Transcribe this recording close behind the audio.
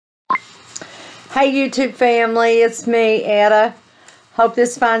Hey YouTube family, it's me, Etta. Hope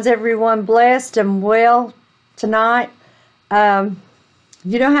this finds everyone blessed and well tonight. You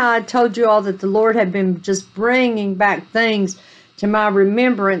know how I told you all that the Lord had been just bringing back things to my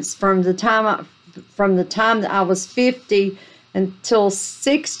remembrance from the time that I was 50 until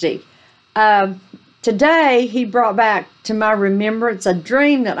 60. Today, He brought back to my remembrance a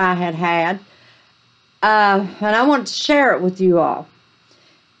dream that I had, and I want to share it with you all.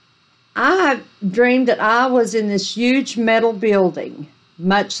 I dreamed that I was in this huge metal building,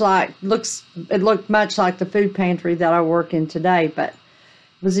 it looked much like the food pantry that I work in today, but it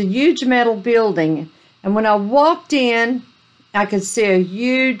was a huge metal building. And when I walked in, I could see a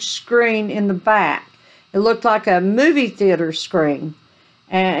huge screen in the back. It looked like a movie theater screen.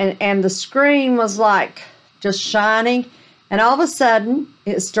 And the screen was like just shining. And all of a sudden,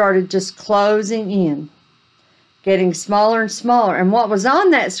 it started just closing in, getting smaller and smaller. And what was on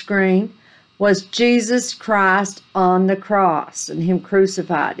that screen was Jesus Christ on the cross and Him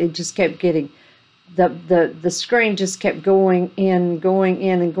crucified. It just kept getting, the screen just kept going in and going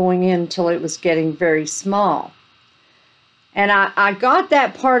in until it was getting very small. And I got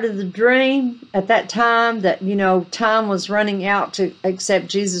that part of the dream at that time that, time was running out to accept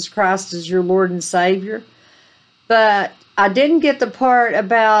Jesus Christ as your Lord and Savior. But I didn't get the part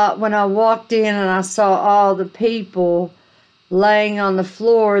about when I walked in and I saw all the people laying on the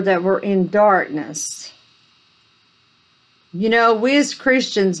floor that were in darkness. We as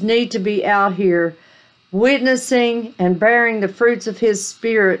Christians need to be out here witnessing and bearing the fruits of His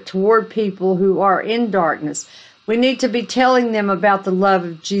Spirit toward people who are in darkness. We need to be telling them about the love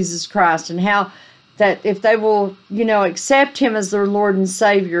of Jesus Christ and how that if they will, accept Him as their Lord and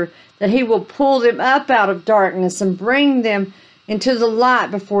Savior, that He will pull them up out of darkness and bring them into the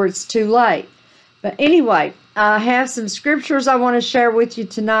light before it's too late. But anyway, I have some scriptures I want to share with you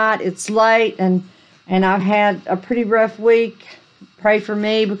tonight. It's late and I've had a pretty rough week. Pray for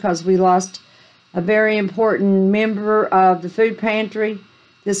me because we lost a very important member of the food pantry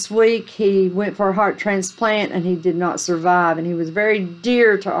this week. He went for a heart transplant and he did not survive, and he was very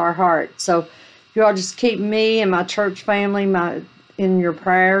dear to our heart. So you all just keep me and my church family in your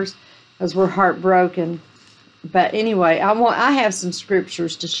prayers because we're heartbroken. But anyway, I have some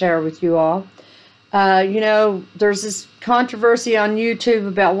scriptures to share with you all. There's this controversy on YouTube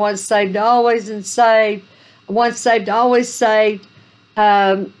about once saved, always saved. Once saved, always saved.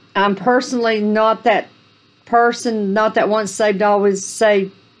 I'm personally not that person, not that once saved, always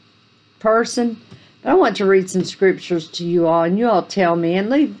saved person. But I want to read some scriptures to you all, and you all tell me and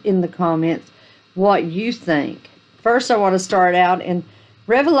leave in the comments what you think. First, I want to start out in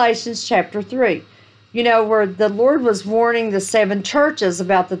Revelations chapter 3. Where the Lord was warning the 7 churches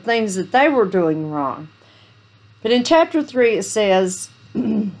about the things that they were doing wrong. But in chapter 3 it says,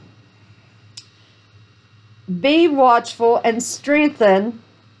 be watchful and strengthen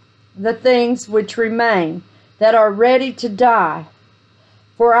the things which remain, that are ready to die.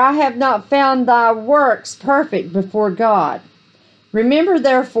 For I have not found thy works perfect before God. Remember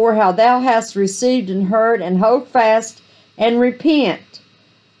therefore how thou hast received and heard, and hold fast and repent.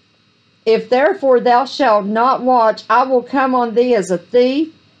 If therefore thou shalt not watch, I will come on thee as a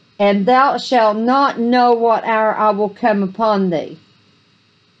thief, and thou shalt not know what hour I will come upon thee.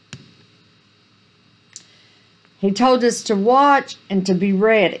 He told us to watch and to be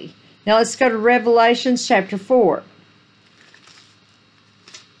ready. Now let's go to Revelation chapter 4.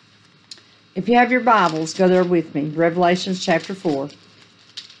 If you have your Bibles, go there with me. Revelation chapter 4.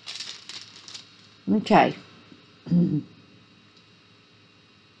 Okay.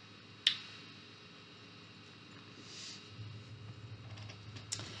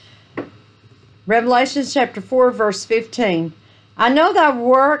 Revelation chapter 4, verse 15. I know thy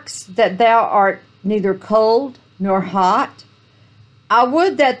works, that thou art neither cold nor hot. I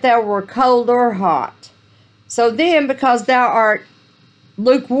would that thou were cold or hot. So then, because thou art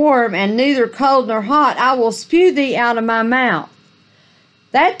lukewarm and neither cold nor hot, I will spew thee out of my mouth.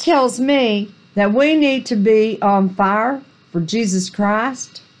 That tells me that we need to be on fire for Jesus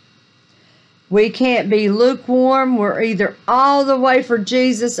Christ. We can't be lukewarm. We're either all the way for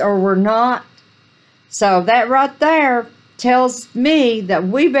Jesus or we're not. So that right there tells me that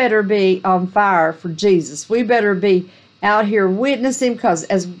we better be on fire for Jesus. We better be out here witnessing, because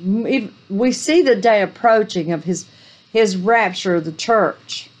as we see the day approaching of his rapture of the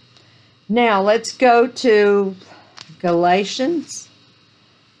church. Now let's go to Galatians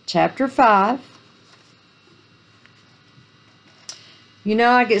chapter 5.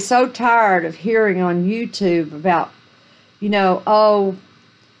 I get so tired of hearing on YouTube about, we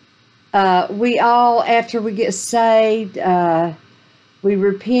all, after we get saved, we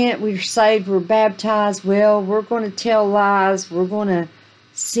repent, we're saved, we're baptized. Well, we're going to tell lies, we're going to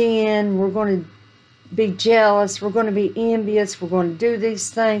sin, we're going to be jealous, we're going to be envious, we're going to do these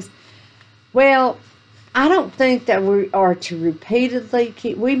things. Well, I don't think that we are to repeatedly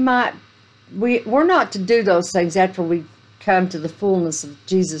keep, we're not to do those things after we come to the fullness of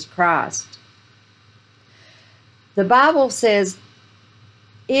Jesus Christ. The Bible says,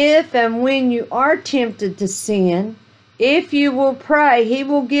 if and when you are tempted to sin, if you will pray, He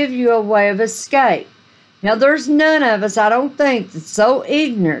will give you a way of escape. Now, there's none of us, I don't think, that's so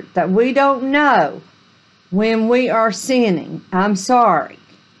ignorant that we don't know when we are sinning. I'm sorry.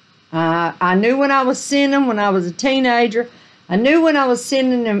 I knew when I was sinning when I was a teenager. I knew when I was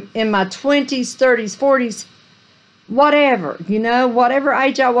sinning in my 20s, 30s, 40s, whatever. Whatever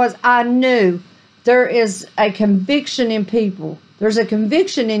age I was, I knew there is a conviction in people. There's a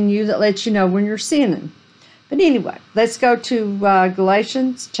conviction in you that lets you know when you're sinning. But anyway, let's go to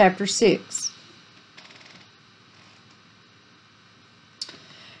Galatians chapter 6.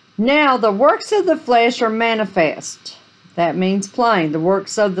 Now the works of the flesh are manifest. That means plain. The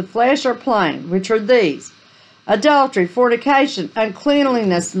works of the flesh are plain, which are these: adultery, fornication,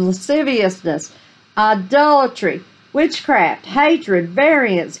 uncleanliness, lasciviousness, idolatry, witchcraft, hatred,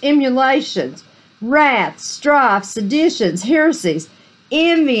 variance, emulations, wrath, strife, seditions, heresies,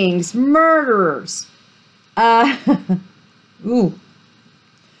 envyings, murderers,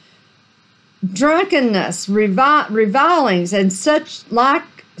 drunkenness, revilings, and such like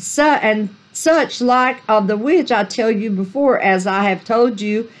of the which I tell you before, as I have told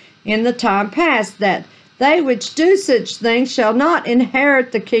you in the time past, that they which do such things shall not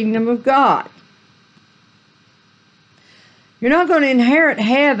inherit the kingdom of God. You're not going to inherit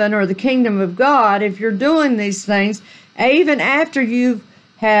heaven or the kingdom of God if you're doing these things, even after you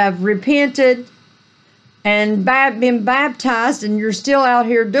have repented and been baptized and you're still out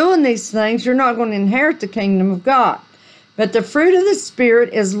here doing these things. You're not going to inherit the kingdom of God. But the fruit of the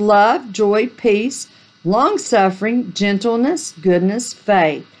Spirit is love, joy, peace, long-suffering, gentleness, goodness,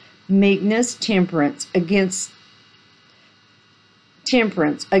 faith, meekness, temperance. Against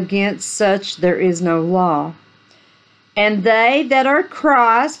such there is no law. And they that are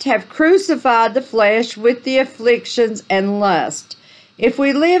Christ have crucified the flesh with the afflictions and lust. If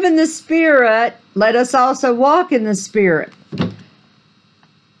we live in the Spirit, let us also walk in the Spirit.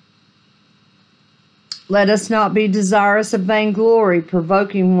 Let us not be desirous of vainglory,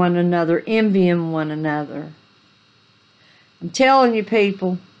 provoking one another, envying one another. I'm telling you,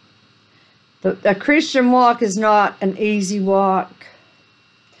 people, a Christian walk is not an easy walk.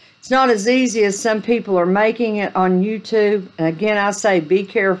 It's not as easy as some people are making it on YouTube. And again, I say, be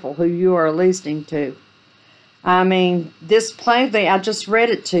careful who you are listening to. I mean, this plainly, I just read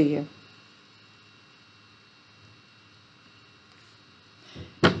it to you.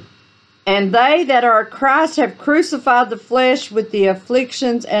 And they that are Christ have crucified the flesh with the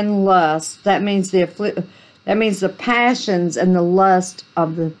afflictions and lusts. That means the passions and the lust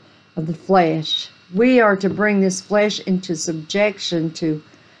of the flesh. We are to bring this flesh into subjection to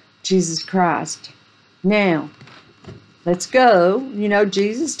Jesus Christ. Now, let's go.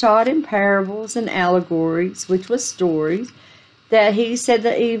 Jesus taught in parables and allegories, which was stories, that He said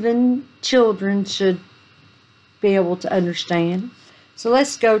that even children should be able to understand. So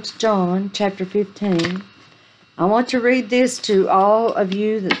let's go to John chapter 15. I want to read this to all of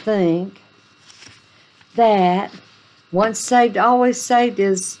you that think that once saved, always saved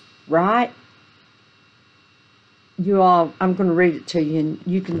is right. You all, I'm going to read it to you and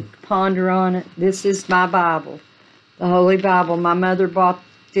you can ponder on it. This is my Bible, the Holy Bible. My mother bought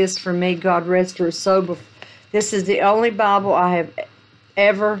this for me. God rest her soul. This is the only Bible I have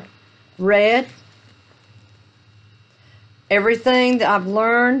ever read. Everything that I've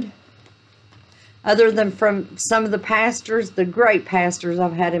learned, other than from some of the pastors, the great pastors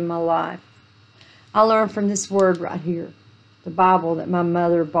I've had in my life, I learned from this word right here, the Bible that my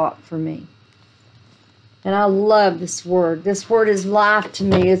mother bought for me. And I love this word. This word is life to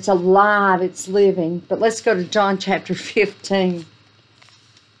me. It's alive. It's living. But let's go to John chapter 15.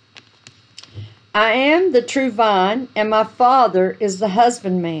 I am the true vine, and my Father is the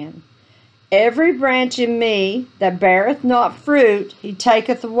husbandman. Every branch in me that beareth not fruit, He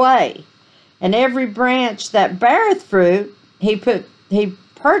taketh away. And every branch that beareth fruit, He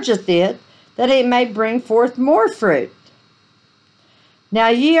purgeth it, that it may bring forth more fruit. Now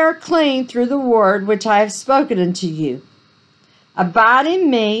ye are clean through the word which I have spoken unto you. Abide in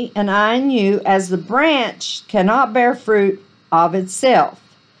me, and I in you, as the branch cannot bear fruit of itself,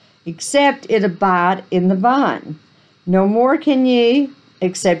 except it abide in the vine. No more can ye,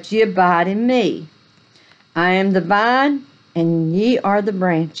 except ye abide in me. I am the vine, and ye are the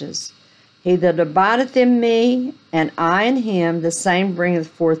branches. He that abideth in me, and I in him, the same bringeth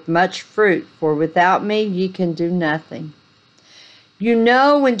forth much fruit, for without me ye can do nothing. You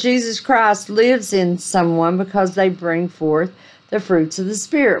know when Jesus Christ lives in someone because they bring forth the fruits of the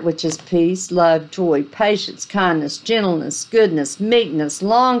Spirit, which is peace, love, joy, patience, kindness, gentleness, goodness, meekness,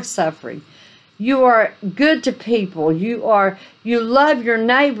 long-suffering. You are good to people. You love your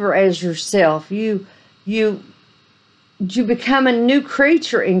neighbor as yourself. You become a new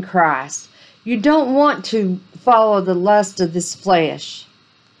creature in Christ. You don't want to follow the lust of this flesh.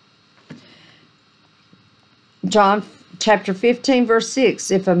 John chapter 15, verse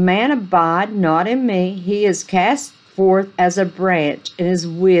 6. If a man abide not in me, he is cast forth as a branch and is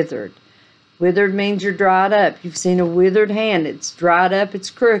withered. Withered means you're dried up. You've seen a withered hand. It's dried up,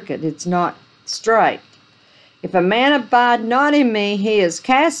 it's crooked, it's not straight. If a man abide not in me, he is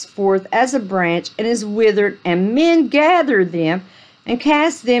cast forth as a branch and is withered, and men gather them and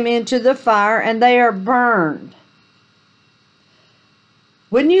cast them into the fire, and they are burned.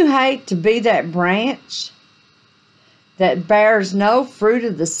 Wouldn't you hate to be that branch that bears no fruit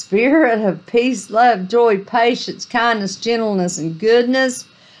of the Spirit of peace, love, joy, patience, kindness, gentleness, and goodness,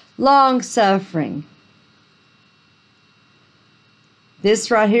 long-suffering? This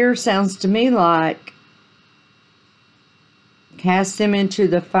right here sounds to me like cast them into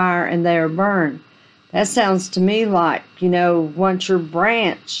the fire and they are burned. That sounds to me like, once your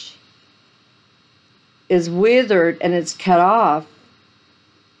branch is withered and it's cut off,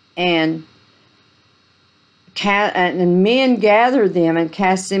 and men gather them and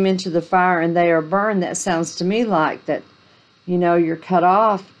cast them into the fire and they are burned. That sounds to me like that, you're cut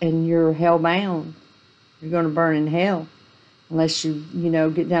off and you're hell-bound. You're going to burn in hell unless you,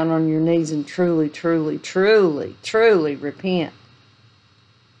 get down on your knees and truly, truly, truly, truly repent.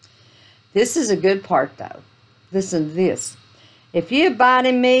 This is a good part, though. Listen to this. If ye abide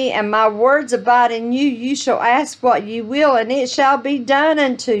in me, and my words abide in you, you shall ask what ye will, and it shall be done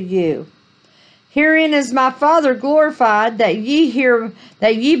unto you. Herein is my Father glorified, that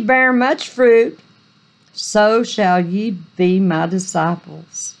ye bear much fruit, so shall ye be my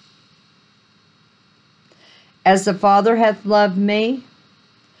disciples. As the Father hath loved me,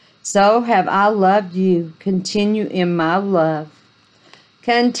 so have I loved you. Continue in my love.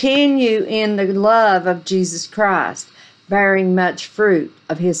 Continue in the love of Jesus Christ, bearing much fruit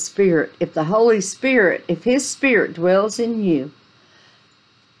of His Spirit. If the Holy Spirit, if His Spirit dwells in you,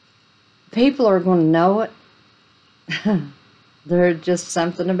 people are going to know it. There's just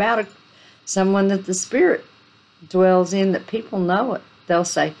something about it. Someone that the Spirit dwells in, that people know it. They'll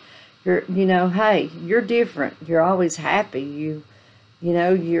say, hey, you're different. You're always happy.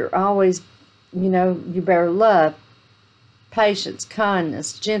 You're always, you bear love, patience,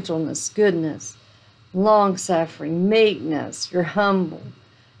 kindness, gentleness, goodness, long-suffering, meekness. You're humble.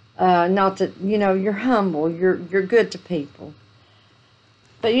 Not that, you're humble. You're good to people.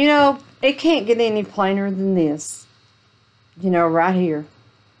 But, it can't get any plainer than this. Right here.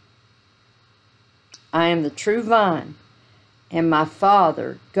 I am the true vine, and my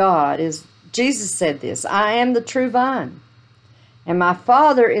Father, God, is... Jesus said this, I am the true vine, and my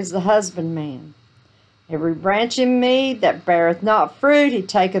Father is the husbandman. Every branch in me that beareth not fruit, He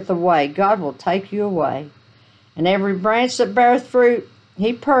taketh away. God will take you away. And every branch that beareth fruit,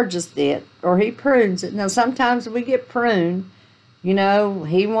 He purgeth it, or He prunes it. Now, sometimes we get pruned. He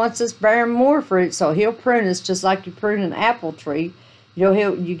wants us bearing more fruit, so He'll prune us just like you prune an apple tree.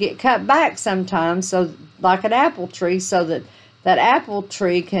 You get cut back sometimes, so like an apple tree, so that apple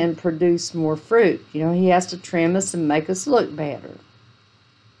tree can produce more fruit. He has to trim us and make us look better.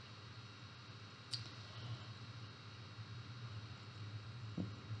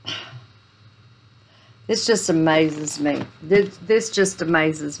 This just amazes me. This just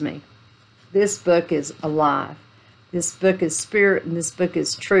amazes me. This book is alive. This book is spirit, and this book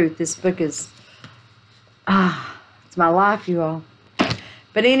is truth. This book is, it's my life, you all.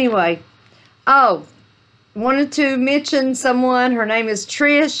 But anyway, wanted to mention someone. Her name is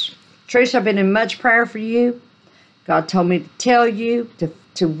Trish. Trish, I've been in much prayer for you. God told me to tell you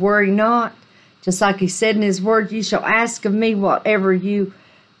to worry not. Just like He said in His word, you shall ask of me whatever you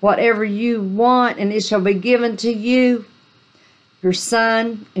want, and it shall be given to you. Your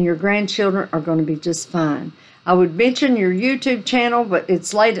son and your grandchildren are going to be just fine. I would mention your YouTube channel, but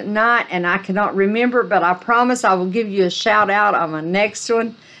it's late at night and I cannot remember, but I promise I will give you a shout out on my next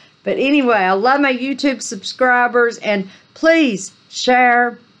one. But anyway, I love my YouTube subscribers, and please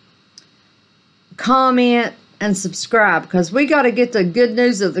share, comment, and subscribe, because we got to get the good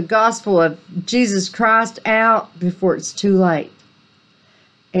news of the gospel of Jesus Christ out before it's too late.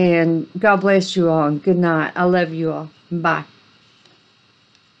 And God bless you all, and good night. I love you all. Bye.